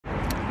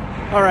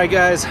All right,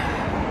 guys,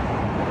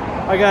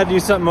 I gotta do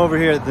something over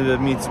here at the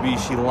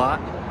Mitsubishi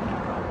lot,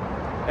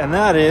 and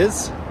that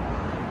is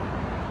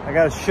I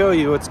gotta show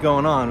you what's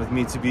going on with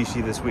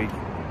Mitsubishi this week.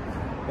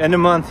 End of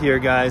month here,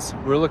 guys.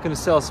 We're looking to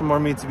sell some more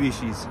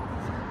Mitsubishis,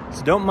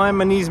 so don't mind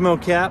my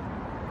Nismo cap.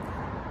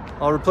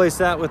 I'll replace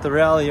that with the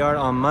RALLIART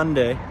on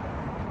Monday.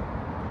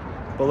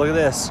 But look at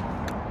this,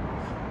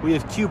 we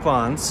have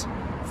coupons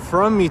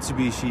from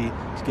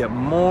Mitsubishi to get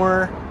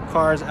more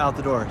cars out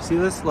the door. See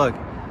this? Look,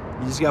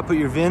 you just gotta put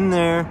your VIN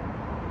there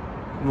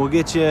and we'll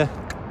get you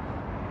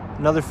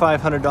another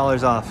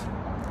 $500 off.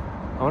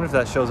 I wonder if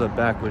that shows up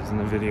backwards in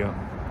the video.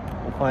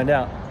 We'll find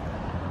out.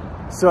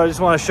 So I just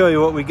want to show you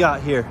what we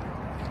got here.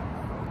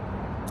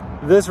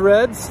 This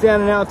red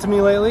standing out to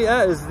me lately,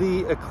 that is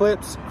the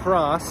Eclipse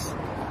Cross.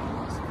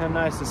 It's kind of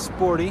nice and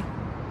sporty.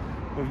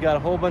 We've got a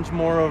whole bunch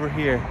more over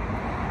here.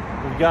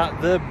 We've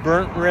got the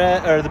burnt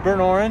red, or the burnt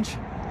orange,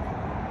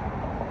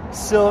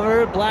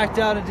 silver, blacked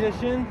out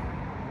edition.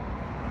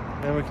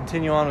 Then we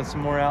continue on with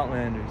some more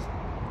Outlanders.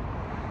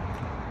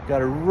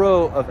 Got a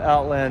row of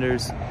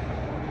Outlanders,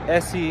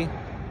 SE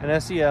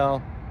and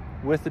SEL,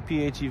 with the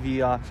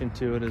PHEV option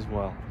to it as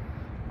well.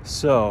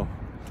 So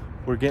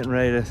we're getting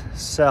ready to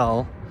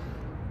sell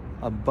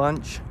a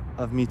bunch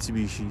of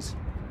Mitsubishis.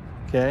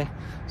 Okay,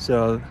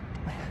 so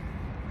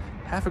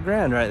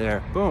 $500 right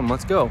there. Boom,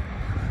 let's go.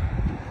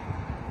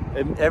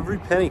 And every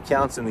penny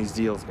counts in these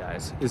deals,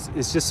 guys.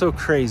 It's just so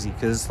crazy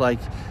because, like,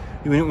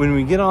 when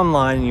we get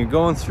online and you're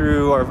going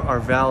through our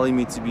Valley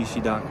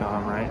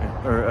Mitsubishi.com, right,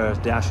 or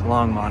dash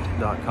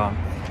Longmont.com,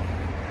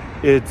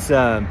 it's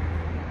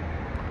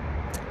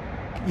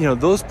you know,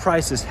 those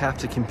prices have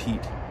to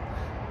compete,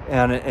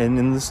 and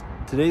in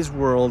today's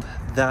world,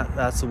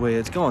 that's the way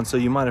it's going. So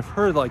you might have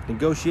heard, like,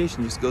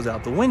 negotiation just goes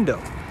out the window,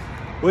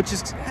 which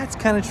is, that's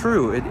kind of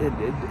true.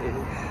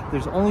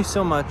 There's only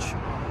so much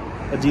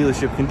a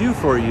dealership can do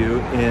for you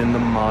in the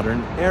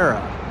modern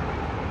era.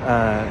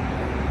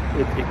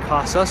 It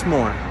costs us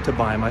more to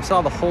buy them. I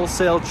saw the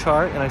wholesale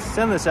chart, and I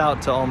send this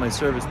out to all my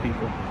service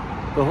people.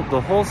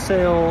 The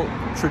wholesale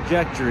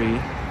trajectory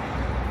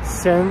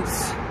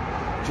since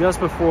just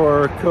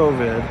before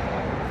COVID,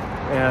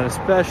 and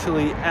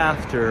especially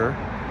after,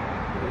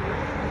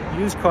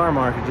 used car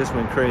market just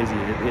went crazy.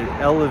 It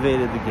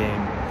elevated the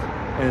game.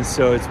 And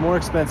so it's more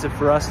expensive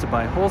for us to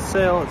buy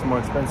wholesale, it's more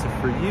expensive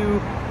for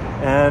you,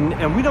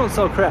 and we don't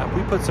sell crap.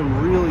 We put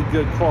some really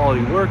good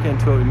quality work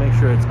into it. We make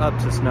sure it's up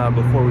to snub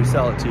before we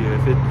sell it to you.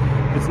 If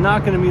it's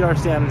not going to meet our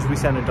standards, we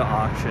send it to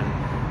auction.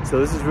 So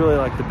this is really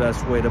like the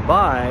best way to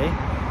buy.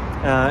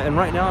 And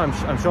right now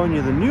I'm showing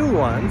you the new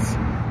ones.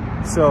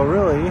 So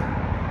really,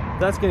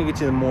 that's going to get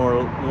you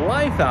more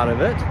life out of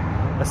it,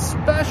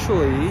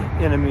 especially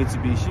in a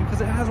Mitsubishi,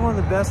 because it has one of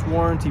the best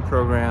warranty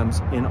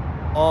programs in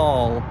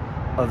all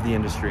of the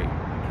industry.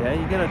 Okay,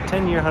 you get a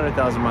 10-year,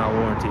 100,000-mile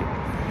warranty.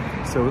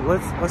 So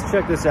let's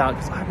check this out,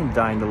 because I've been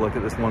dying to look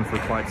at this one for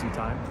quite some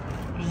time.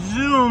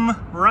 Zoom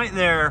right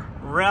there,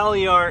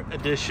 RALLIART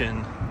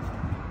edition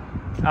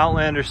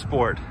Outlander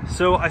Sport.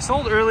 So I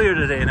sold earlier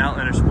today an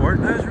Outlander Sport,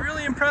 and I was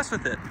really impressed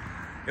with it.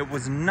 It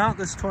was not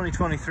this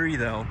 2023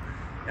 though,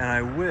 and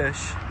I wish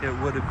it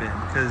would have been,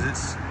 because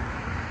it's,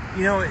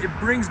 you know, it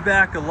brings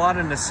back a lot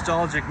of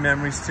nostalgic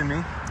memories to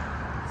me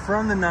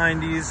from the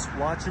 90s,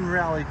 watching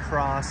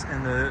Rallycross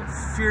and the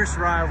fierce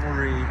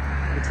rivalry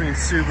between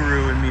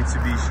Subaru and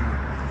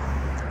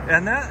Mitsubishi.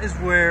 And that is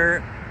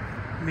where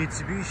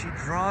Mitsubishi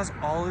draws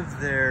all of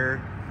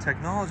their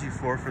technology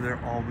for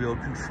their all-wheel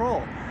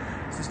control.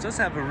 So this does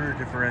have a rear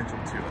differential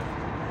to it.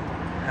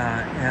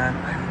 And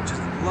I would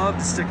just love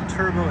to stick a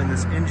turbo in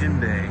this engine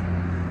bay.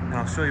 And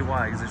I'll show you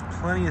why, because there's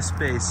plenty of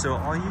space. So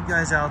all you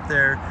guys out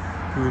there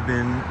who have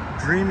been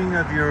dreaming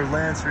of your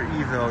Lancer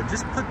Evo,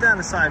 just put that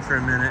aside for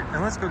a minute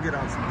and let's go get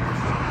on some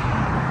horses.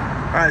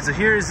 All right, so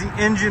here is the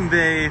engine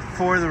bay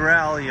for the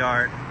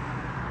RALLIART.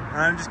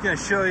 And I'm just gonna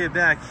show you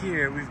back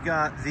here. We've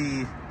got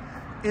the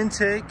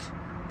intake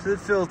to the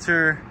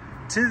filter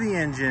to the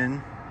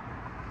engine,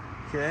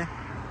 okay?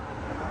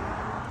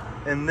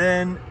 And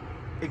then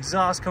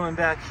exhaust coming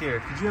back here.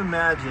 Could you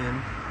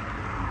imagine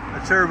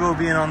a turbo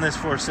being on this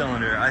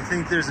 4-cylinder? I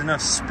think there's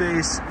enough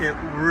space. It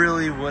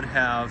really would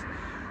have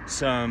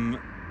some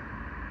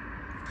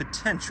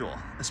potential,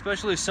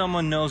 especially if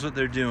someone knows what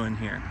they're doing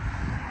here.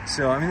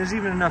 So, I mean, there's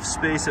even enough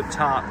space up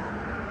top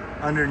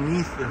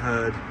underneath the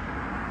hood.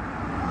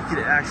 You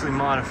could actually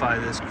modify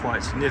this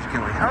quite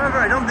significantly. However,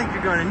 I don't think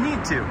you're going to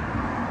need to,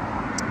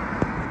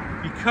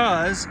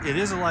 because it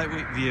is a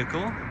lightweight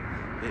vehicle.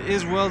 It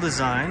is well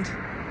designed.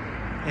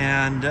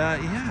 And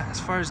yeah, as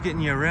far as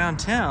getting you around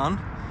town,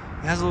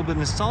 it has a little bit of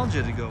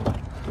nostalgia to go.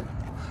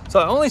 So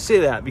I only say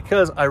that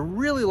because I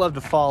really love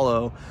to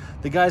follow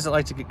the guys that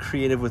like to get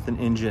creative with an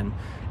engine.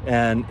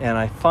 And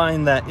I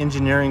find that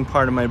engineering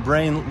part of my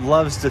brain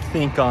loves to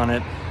think on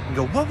it and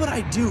go, what would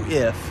I do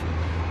if?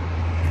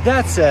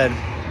 That said,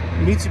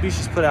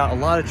 Mitsubishi's put out a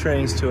lot of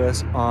trainings to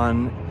us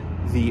on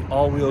the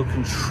all-wheel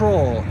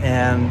control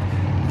and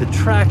the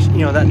traction,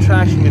 you know, that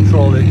traction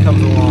control that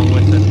comes along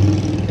with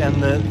it.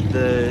 And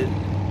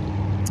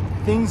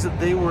things that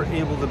they were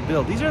able to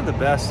build. These are the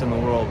best in the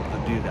world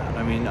to do that.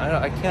 I mean,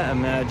 I can't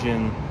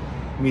imagine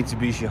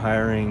Mitsubishi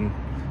hiring,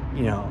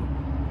 you know,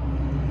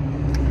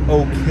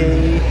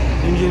 okay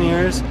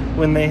engineers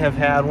when they have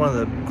had one of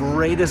the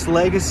greatest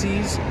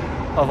legacies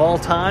of all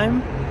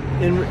time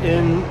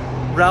in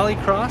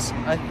rallycross.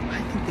 I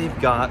think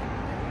they've got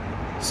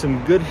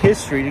some good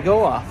history to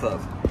go off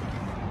of.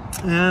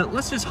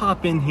 Let's just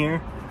hop in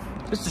here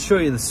just to show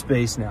you the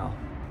space now.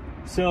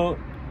 So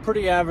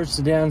pretty average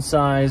sedan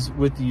size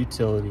with the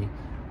utility.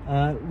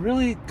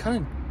 Really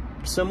kind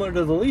of similar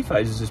to the Leaf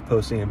I was just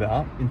posting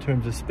about in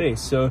terms of space.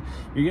 So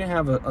you're gonna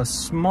have a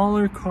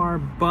smaller car,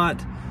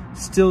 but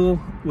still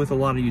with a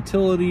lot of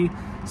utility,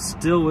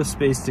 still with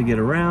space to get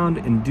around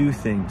and do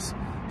things.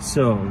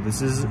 So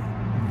this is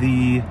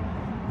the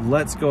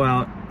let's go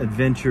out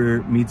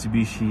adventure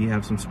Mitsubishi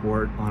have some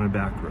sport on a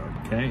back road.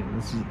 Okay,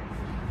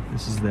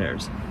 this is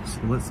theirs. So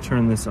let's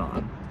turn this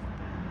on.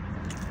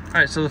 All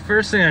right, so the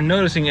first thing I'm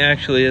noticing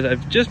actually is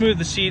I've just moved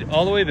the seat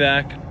all the way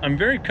back. I'm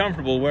very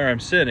comfortable where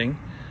I'm sitting,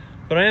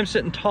 but I am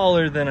sitting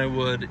taller than I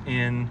would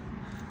in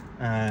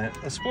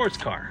a sports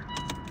car.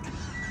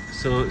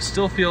 So it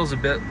still feels a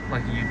bit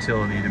like a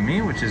utility to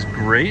me, which is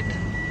great.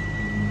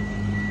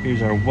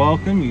 Here's our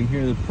welcome. You can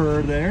hear the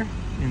purr there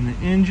in the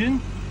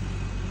engine.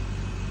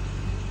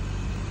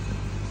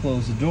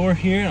 Close the door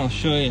here and I'll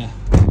show you.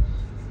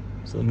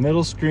 So the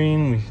middle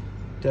screen, we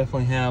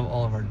definitely have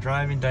all of our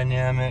driving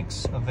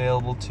dynamics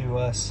available to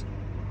us.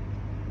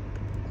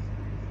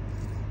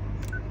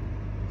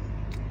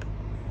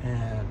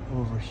 And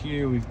over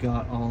here we've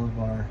got all of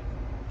our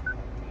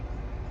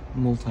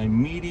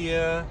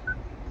multimedia.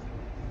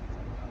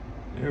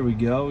 There we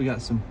go. We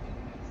got some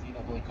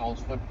college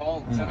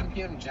football. 7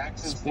 p.m.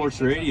 Jackson sports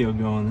Station. radio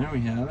going. There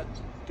we have it.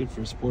 Good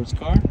for a sports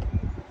car.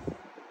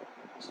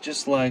 It's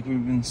just like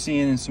we've been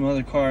seeing in some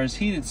other cars.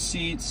 Heated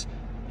seats.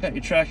 Got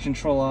your traction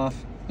control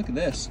off. Look at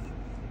this.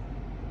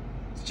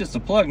 It's just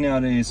a plug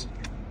nowadays,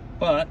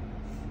 but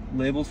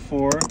labeled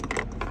for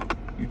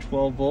your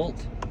 12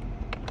 volt.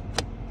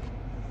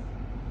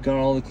 Got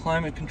all the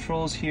climate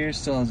controls here.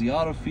 Still has the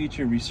auto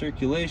feature,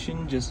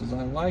 recirculation, just as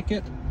I like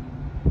it.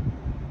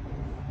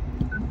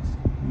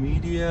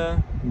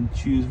 Media, we can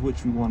choose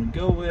which we want to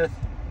go with.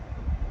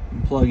 We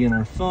can plug in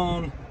our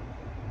phone.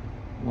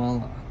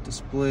 Voila,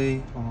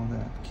 display, all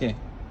that. Okay,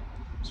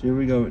 so here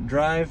we go.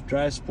 Drive,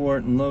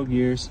 sport, and low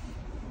gears.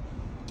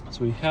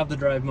 So we have the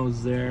drive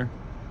modes there.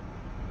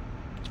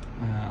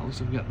 Looks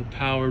like we've got the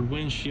powered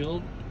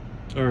windshield,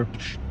 or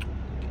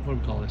what do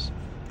we call this?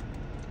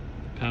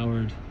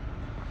 Powered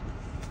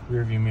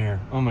rear view mirror.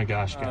 Oh my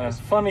gosh, guys.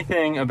 Funny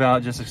thing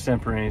about just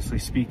extemporaneously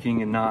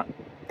speaking and not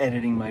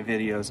editing my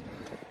videos,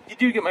 you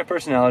do get my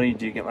personality, you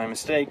do get my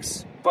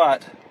mistakes,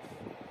 but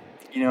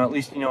you know, at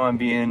least you know I'm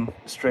being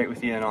straight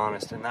with you and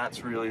honest, and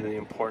that's really the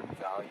important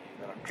value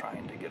that I'm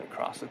trying to get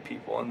across with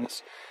people in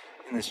this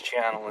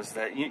channel, is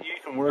that you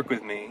can work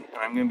with me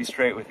and I'm going to be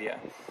straight with you.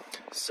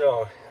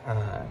 So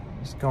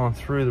just going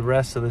through the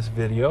rest of this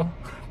video,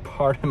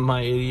 pardon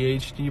my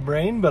ADHD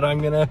brain, but I'm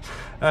going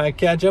to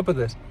catch up with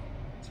this.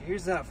 So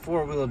here's that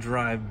 4-wheel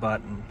drive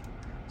button.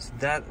 So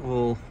that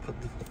will put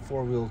the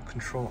 4-wheel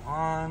control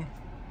on.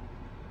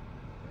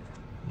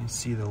 You can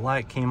see the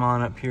light came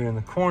on up here in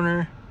the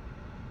corner.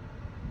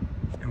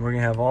 And we're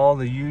gonna have all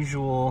the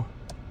usual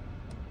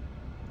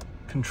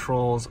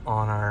controls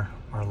on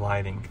our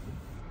lighting.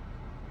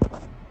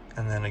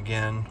 And then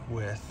again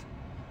with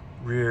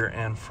rear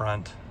and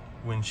front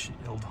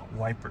windshield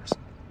wipers.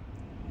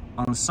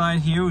 On the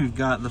side here, we've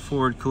got the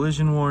forward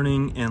collision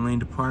warning and lane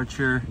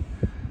departure.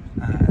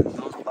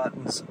 Those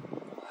buttons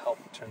help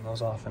turn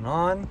those off and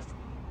on.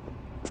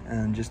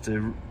 And just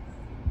to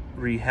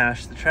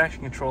rehash, the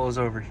traction control is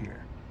over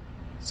here.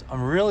 So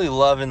I'm really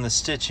loving the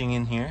stitching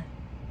in here,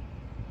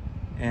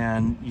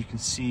 and you can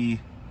see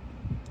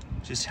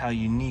just how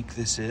unique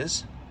this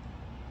is.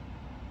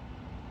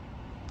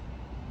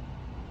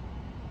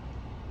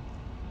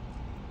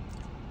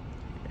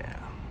 Yeah,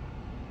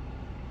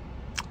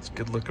 it's a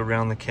good look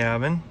around the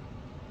cabin.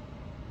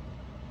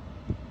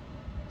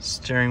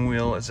 Steering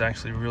wheel is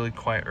actually really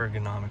quite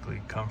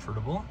ergonomically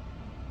comfortable,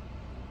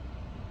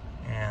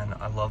 and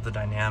I love the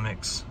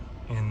dynamics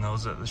in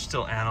those. They're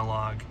still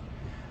analog,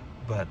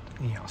 but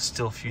you know,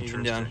 still futuristic.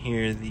 Even down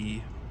here,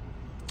 the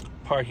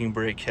parking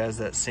brake has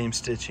that same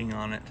stitching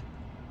on it.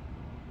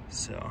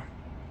 So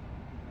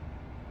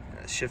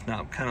shift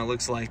knob kind of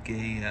looks like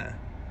a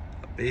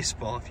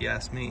baseball, if you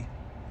ask me.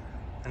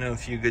 I know a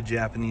few good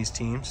Japanese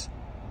teams.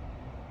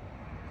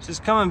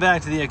 Just coming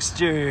back to the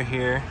exterior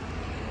here,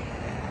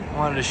 I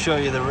wanted to show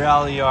you the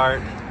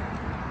RALLIART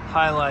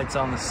highlights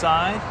on the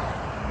side.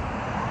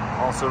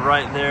 Also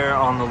right there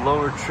on the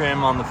lower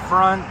trim on the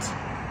front.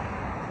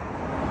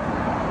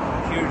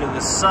 Here to the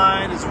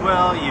side as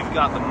well, you've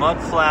got the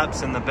mud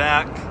flaps in the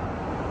back.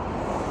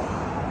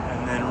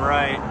 And then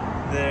right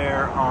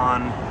there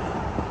on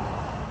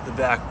the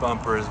back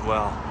bumper as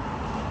well.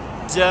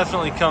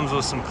 Definitely comes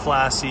with some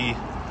classy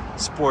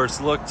sports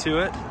look to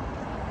it.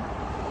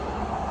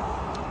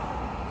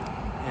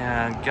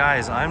 And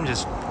guys, I'm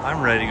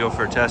ready to go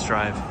for a test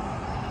drive.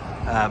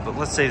 but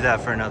let's save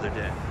that for another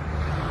day.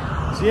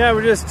 So yeah,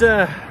 we're just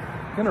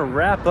gonna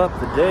wrap up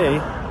the day.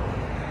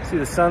 See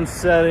the sun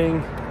setting.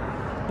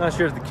 Not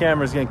sure if the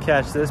camera's gonna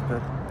catch this, but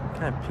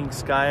kind of pink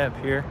sky up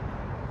here.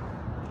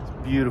 It's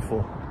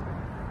beautiful.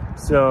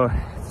 So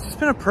it's just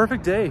been a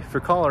perfect day for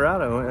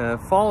Colorado.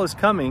 Fall is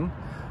coming,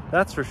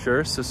 that's for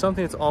sure. So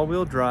something that's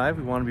all-wheel drive.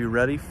 We want to be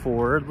ready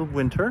for the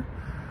winter.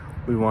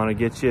 We want to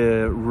get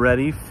you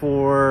ready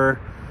for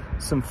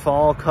some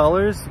fall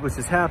colors, which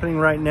is happening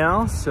right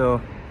now.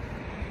 So,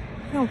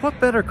 you know, what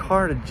better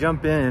car to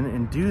jump in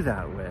and do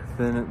that with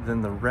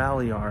than the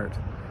RALLIART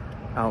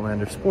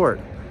Outlander Sport?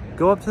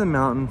 Go up to the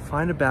mountain,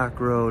 find a back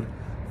road,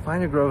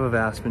 find a grove of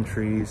aspen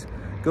trees,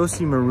 go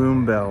see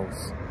maroon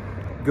bells,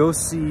 go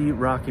see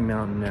Rocky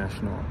Mountain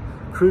National.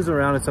 Cruise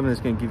around in something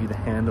that's going to give you the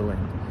handling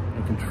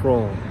and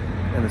control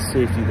and the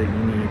safety that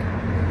you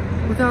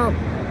need without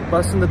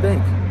busting the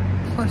bank.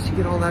 Plus, you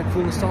get all that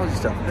cool nostalgia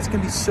stuff. That's going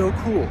to be so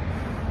cool.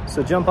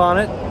 So jump on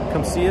it,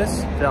 come see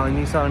us, Valley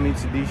Nissan and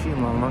Mitsubishi in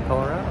Longmont,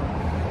 Colorado.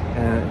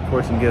 And of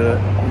course, you can get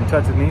in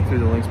touch with me through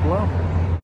the links below.